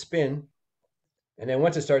start to spin. And then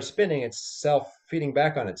once it starts spinning, it's self-feeding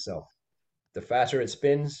back on itself. The faster it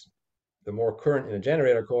spins, the more current in the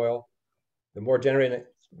generator coil, the more current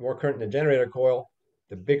in the generator coil,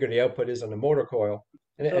 the bigger the output is on the motor coil.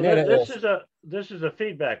 And, So and then it will, this is a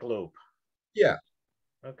feedback loop. yeah,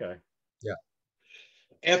 Okay. yeah.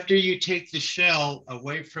 After you take the shell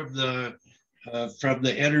away from the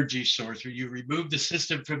energy source, or you remove the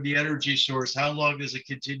system from the energy source, how long does it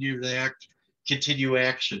continue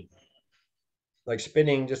action? Like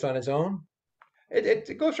spinning just on its own?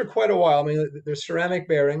 It goes for quite a while. I mean, there's ceramic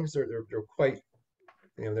bearings. They're quite,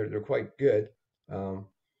 they're quite good.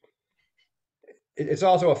 It's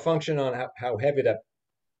also a function on how heavy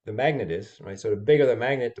the magnet is, right? So the bigger the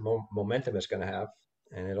magnet, the more momentum it's going to have,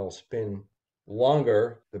 and it'll spin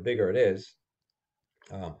longer the bigger it is.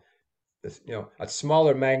 A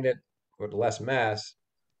smaller magnet with less mass,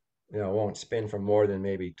 won't spin for more than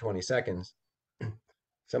maybe 20 seconds.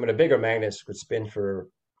 Some of the bigger magnets could spin for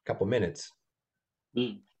a couple minutes.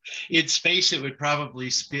 In space, it would probably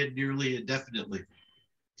spin nearly indefinitely.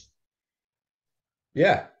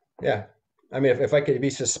 Yeah, yeah. I mean, if I could be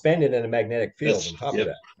suspended in a magnetic field on top of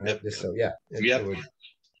that, right? Yep, Just so, yeah, yep. it would.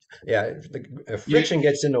 Yeah, if friction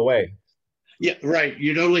gets in the way. Yeah, right.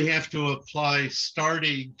 You'd only have to apply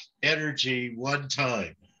starting energy one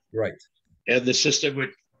time, Right. and the system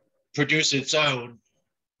would produce its own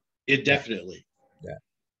indefinitely. Yeah.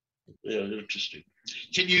 Yeah, interesting.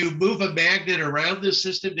 Can you move a magnet around the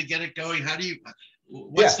system to get it going?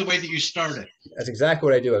 What's the way that you start it? That's exactly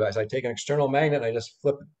what I do. I take an external magnet and I just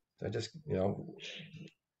flip it. I just,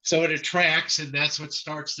 So it attracts, and that's what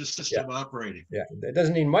starts the system operating. Yeah, it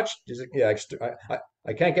doesn't need much. Just,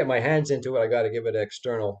 I can't get my hands into it. I got to give it an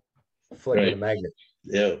external flick of the magnet.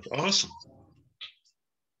 Yeah, awesome.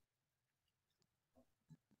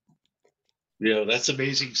 That's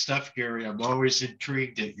amazing stuff, Gary. I'm always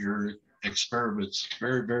intrigued at your experiments.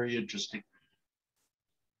 Very, very interesting.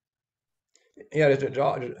 Yeah,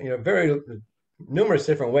 there's very numerous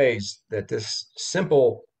different ways that this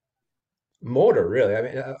simple motor, really. I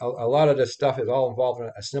mean, a lot of this stuff is all involved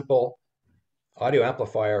in a simple audio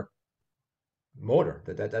amplifier motor.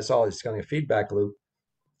 That's all. It's kind of a feedback loop,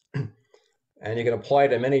 and you can apply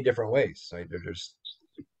it in many different ways. So there's,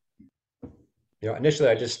 initially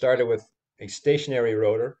I just started with a stationary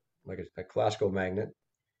rotor, like a classical magnet,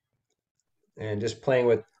 and just playing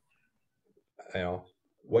with,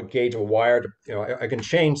 what gauge of wire. I can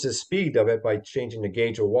change the speed of it by changing the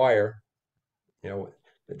gauge of wire.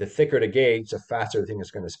 The thicker the gauge, the faster the thing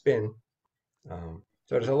is going to spin. So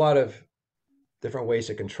there's a lot of different ways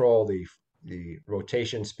to control the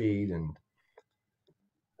rotation speed, and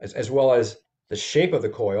as well as the shape of the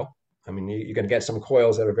coil. I mean, you're going to get some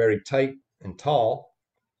coils that are very tight and tall,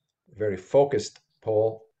 very focused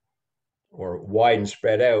pole, or wide and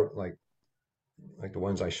spread out, like the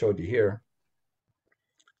ones I showed you here.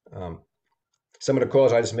 Some of the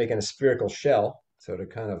coils I just make in a spherical shell, so to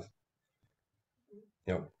kind of,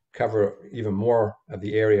 cover even more of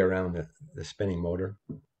the area around the spinning motor.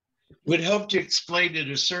 Would help to explain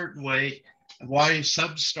in a certain way why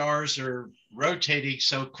some stars are rotating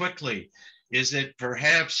so quickly. Is it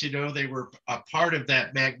perhaps, they were a part of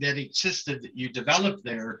that magnetic system that you developed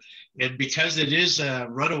there, and because it is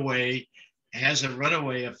has a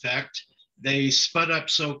runaway effect, they spun up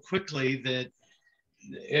so quickly that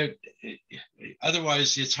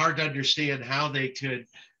otherwise it's hard to understand how they could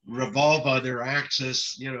revolve on their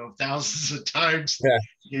axis, thousands of times,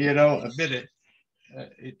 a minute.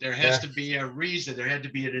 There has to be a reason. There had to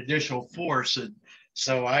be an initial force, and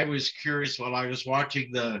so I was curious while I was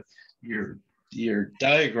watching your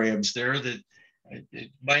diagrams there that it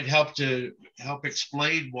might help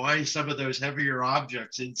explain why some of those heavier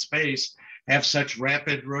objects in space have such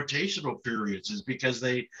rapid rotational periods. Is because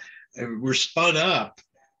they were spun up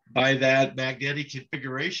by that magnetic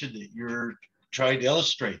configuration that you're trying to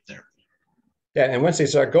illustrate there. Yeah, and once they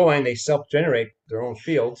start going, they self-generate their own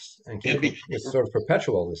fields and it's sort of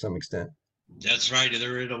perpetual to some extent. That's right.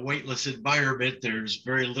 They're in a weightless environment. There's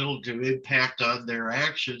very little to impact on their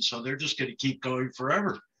action, so they're just going to keep going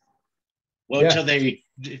forever. Well, Yeah.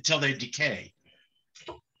 until they decay.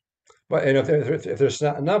 But if there's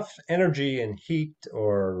not enough energy and heat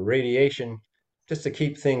or radiation just to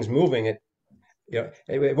keep things moving, it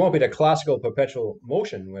won't be the classical perpetual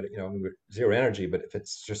motion with with zero energy. But if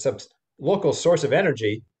it's just some local source of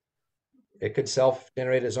energy, it could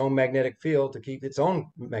self-generate its own magnetic field to keep its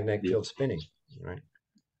own magnetic field spinning, right?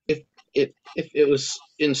 If it was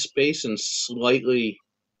in space and slightly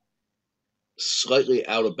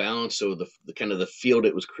out of balance, so the kind of the field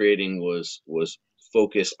it was creating was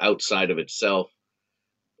focused outside of itself,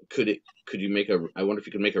 could you make I wonder if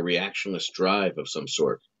you could make a reactionless drive of some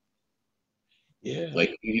sort. Yeah.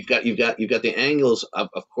 Like you've got the angles of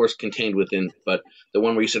course contained within, but the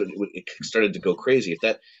one where you said it started to go crazy.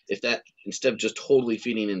 If that instead of just totally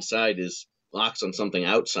feeding inside is locks on something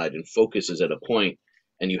outside and focuses at a point,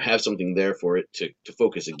 and you have something there for it to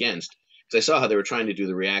focus against. Because I saw how they were trying to do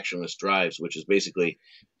the reactionless drives, which is basically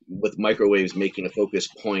with microwaves making a focus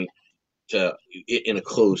point to in a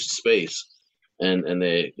closed space, and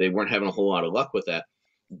they weren't having a whole lot of luck with that.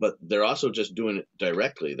 But they're also just doing it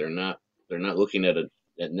directly. They're not looking at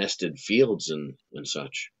nested fields and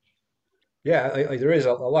such. Yeah, there is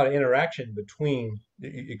a lot of interaction between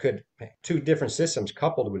you could two different systems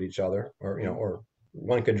coupled with each other, or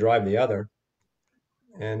one could drive the other.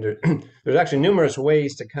 And there's actually numerous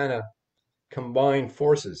ways to kind of combine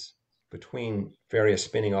forces between various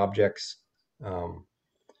spinning objects. Um,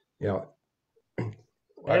 you know,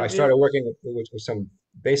 I Have started you? working with some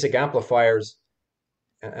basic amplifiers,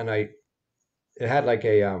 and it had like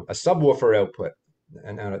a subwoofer output,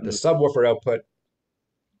 and the subwoofer output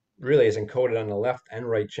really is encoded on the left and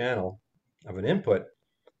right channel of an input.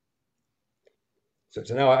 So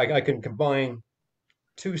now I can combine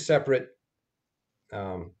two separate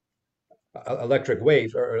um, electric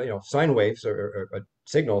waves, or sine waves, or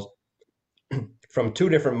signals from two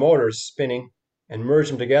different motors spinning, and merge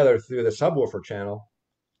them together through the subwoofer channel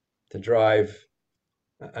to drive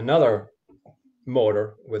another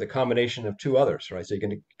motor with a combination of two others, right? So you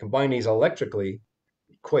can combine these electrically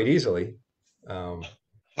quite easily. Um,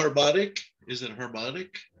 Harmonic? Is it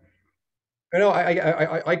harmonic?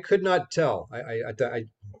 I could not tell.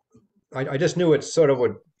 I just knew it sort of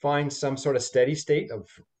would find some sort of steady state of,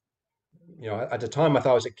 at the time I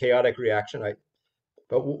thought it was a chaotic reaction.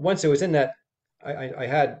 But once it was in that, I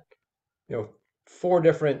had, four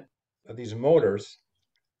different of these motors,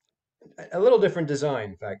 a little different design,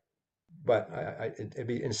 in fact, but it'd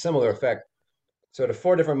be in similar effect. So the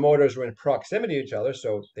four different motors were in proximity to each other,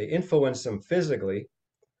 so they influenced them physically.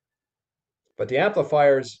 But the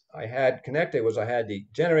amplifiers I had connected I had the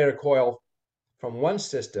generator coil from one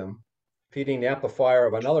system feeding the amplifier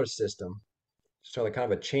of another system. So like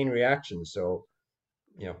kind of a chain reaction. So,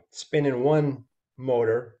 spin in one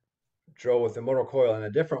motor drove with the motor coil in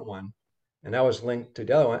a different one, and that was linked to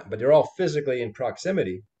the other one, but they're all physically in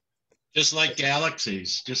proximity. Just like galaxy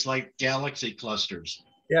clusters.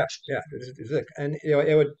 Yeah, yeah. And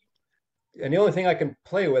it would, and the only thing I can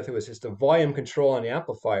play with was just the volume control on the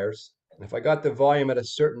amplifiers. And if I got the volume at a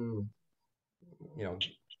you know,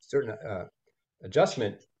 certain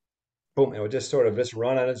adjustment, boom, it would just sort of just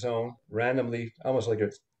run on its own randomly, almost like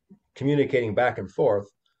it's communicating back and forth.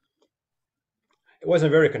 It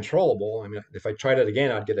wasn't very controllable. I mean, if I tried it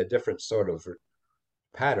again, I'd get a different sort of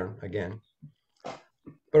pattern again.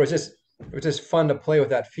 But it was just fun to play with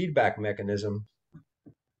that feedback mechanism,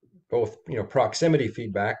 both proximity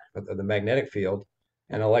feedback of the magnetic field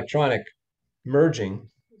and electronic merging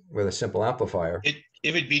with a simple amplifier.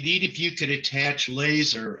 It would be neat if you could attach a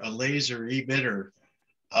laser emitter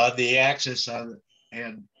on the axis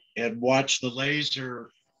and watch the laser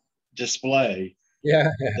display Yeah,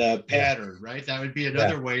 the pattern, right? That would be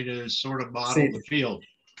another way to sort of model the field.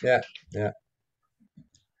 Yeah, yeah.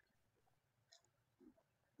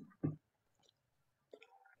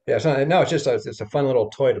 Yeah, it's a fun little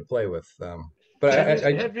toy to play with. But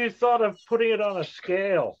Have you thought of putting it on a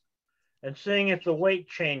scale and seeing if the weight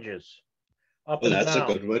changes up and That's a down?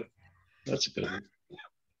 good one. That's a good one.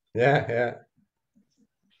 Yeah,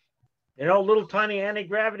 yeah, Little tiny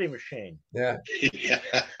anti-gravity machine. yeah. Yeah.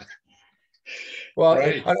 Well,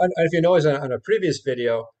 Right. if you notice on a previous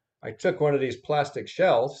video, I took one of these plastic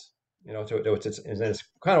shells, it's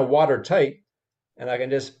kind of watertight, and I can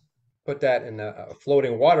just put that in a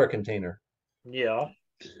floating water container. Yeah.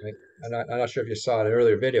 Right? I'm not sure if you saw it in an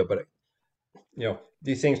earlier video, but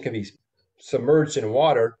these things can be submerged in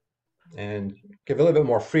water and give a little bit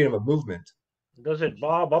more freedom of movement. Does it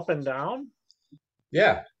bob up and down?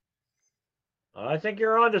 Yeah, I think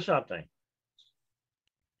you're onto something.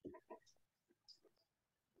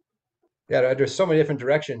 yeah, there's so many different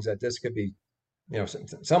directions that this could be,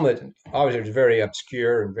 some of it obviously is very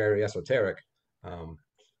obscure and very esoteric.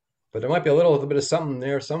 But there might be a little bit of something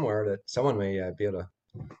there somewhere that someone may be able to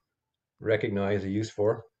recognize a use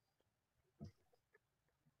for.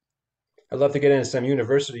 I'd love to get into some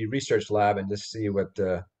university research lab and just see what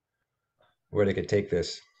where they could take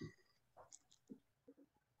this.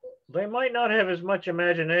 They might not have as much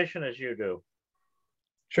imagination as you do.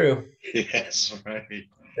 True. Yes, right.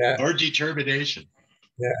 Yeah. Or determination.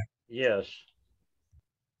 Yeah. Yes.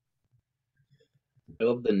 I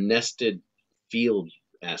love the nested field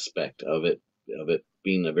aspect of it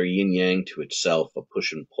being a very yin yang to itself, a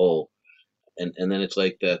push and pull, and then it's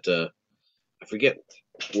like that. I forget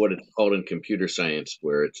what it's called in computer science,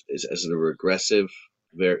 where it's as a regressive,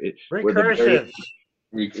 Recursive.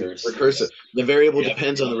 recursive. The variable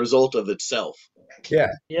depends on the result of itself. Yeah.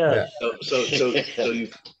 Yes. So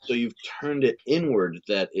you've turned it inward,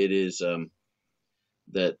 that it is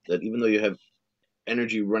that even though you have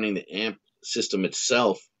energy running the amp system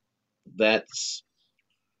itself, that's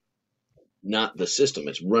not the system.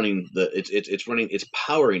 It's running it's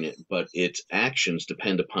powering it, but its actions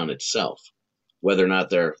depend upon itself, whether or not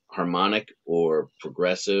they're harmonic or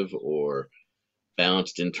progressive or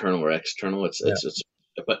balanced internal or external. It's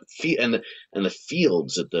but the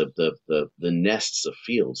fields, the nests of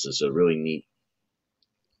fields is a really neat.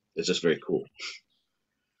 It's just very cool.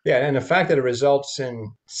 Yeah, and the fact that it results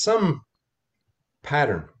in some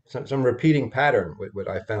pattern, some repeating pattern, what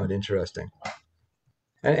I found interesting.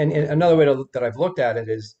 And another way that I've looked at it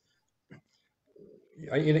is,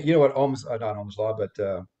 you know what Ohm's, not Ohm's law, but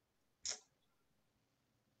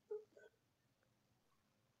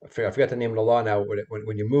I forgot the name of the law now.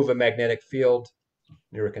 When you move a magnetic field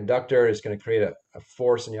near a conductor, it's going to create a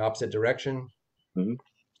force in the opposite direction. Mm-hmm.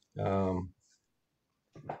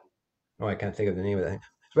 Oh, I can't think of the name of that.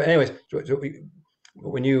 But anyways,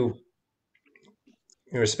 when you're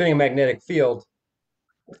spinning a magnetic field,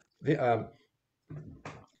 it's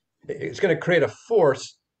going to create a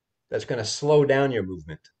force that's going to slow down your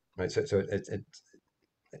movement, right? So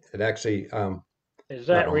it actually is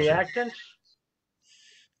that reactance?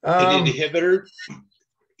 An inhibitor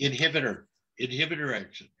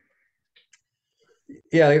action.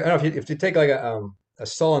 Yeah, I don't know if you take like a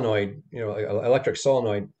solenoid, like an electric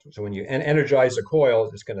solenoid. So when you energize a coil,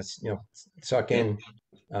 it's going to suck in,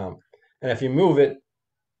 and if you move it,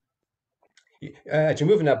 as you're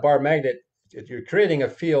moving that bar magnet, you're creating a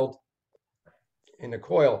field in the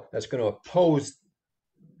coil that's going to oppose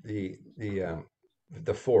the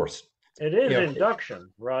force. It is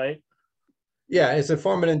induction, right? Yeah, it's a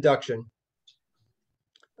form of induction.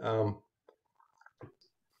 I'm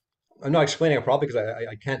not explaining it probably because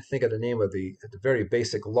I can't think of the name of the very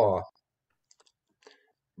basic law.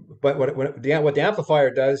 But what the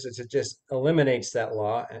amplifier does is it just eliminates that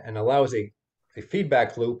law and allows a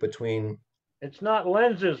feedback loop between. It's not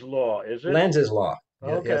Lenz's law, is it? Lenz's law.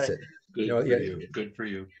 Yeah, okay. That's it. Good for you. Good for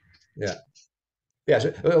you. Yeah. Yeah.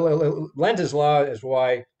 So, Lenz's law is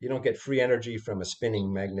why you don't get free energy from a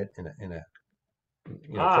spinning magnet in a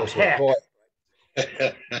close to a coil.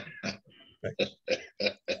 Right.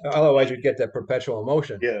 Otherwise, you'd get that perpetual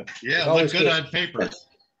motion. Yeah. Look good on paper.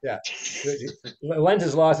 Yeah.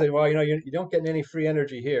 Lenz's law says, well, you don't get any free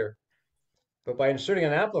energy here, but by inserting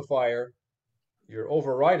an amplifier, you're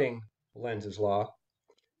overriding Lenz's law,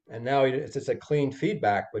 and now it's just a clean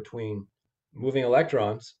feedback between moving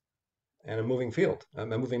electrons and a moving field, a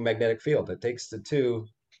moving magnetic field that takes the two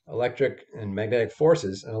electric and magnetic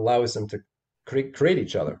forces and allows them to create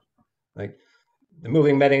each other. Like the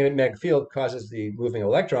moving magnetic field causes the moving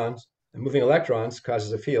electrons, and moving electrons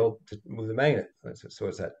causes a field to move the magnet. So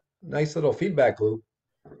it's that nice little feedback loop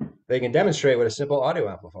they can demonstrate with a simple audio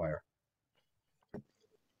amplifier.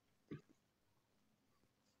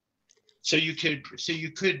 So you could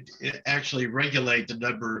actually regulate the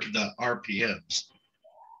RPMs.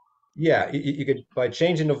 Yeah, you could, by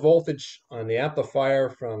changing the voltage on the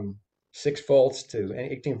amplifier from 6 volts to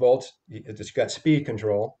 18 volts, it's got speed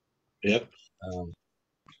control. Yep.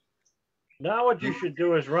 Now what you should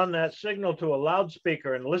do is run that signal to a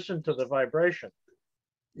loudspeaker and listen to the vibration.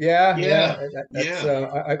 Yeah.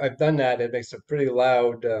 I've done that. It makes a pretty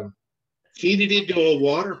loud. Feed it into a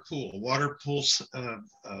water pool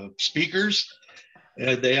speakers,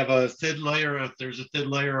 and they have a thin layer there's a thin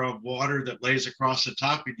layer of water that lays across the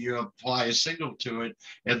top, and you apply a signal to it,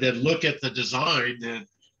 and then look at the design that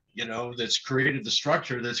that's created, the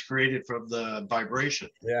structure that's created from the vibration.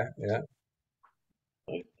 Yeah.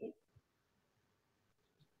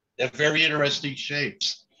 They're very interesting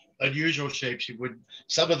shapes, unusual shapes.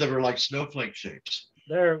 Some of them are like snowflake shapes.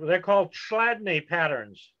 They're called Chladni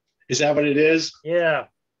patterns. Is that what it is? Yeah.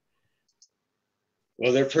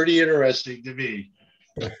 Well, they're pretty interesting to me.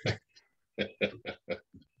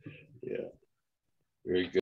 Yeah, very good.